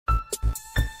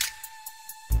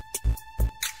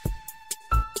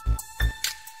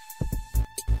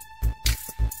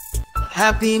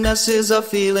Happiness is a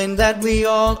feeling that we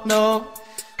all know,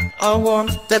 a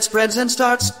warmth that spreads and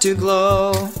starts to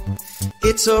glow.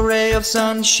 It's a ray of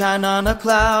sunshine on a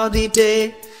cloudy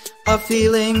day, a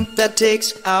feeling that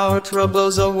takes our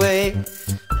troubles away.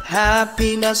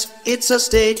 Happiness, it's a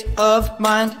state of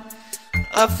mind,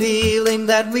 a feeling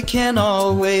that we can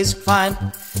always find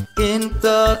in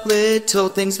the little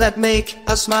things that make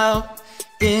us smile,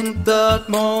 in the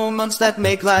moments that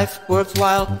make life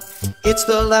worthwhile. It's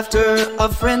the laughter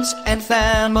of friends and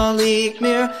family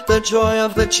near, the joy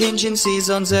of the changing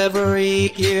seasons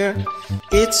every year.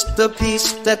 It's the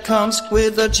peace that comes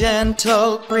with a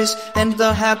gentle breeze, and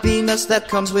the happiness that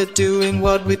comes with doing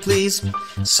what we please.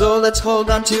 So let's hold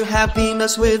on to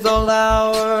happiness with all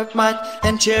our might,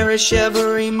 and cherish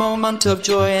every moment of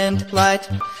joy and light.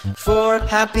 For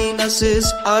happiness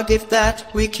is a gift that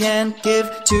we can give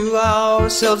to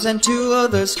ourselves and to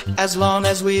others as long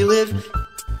as we live.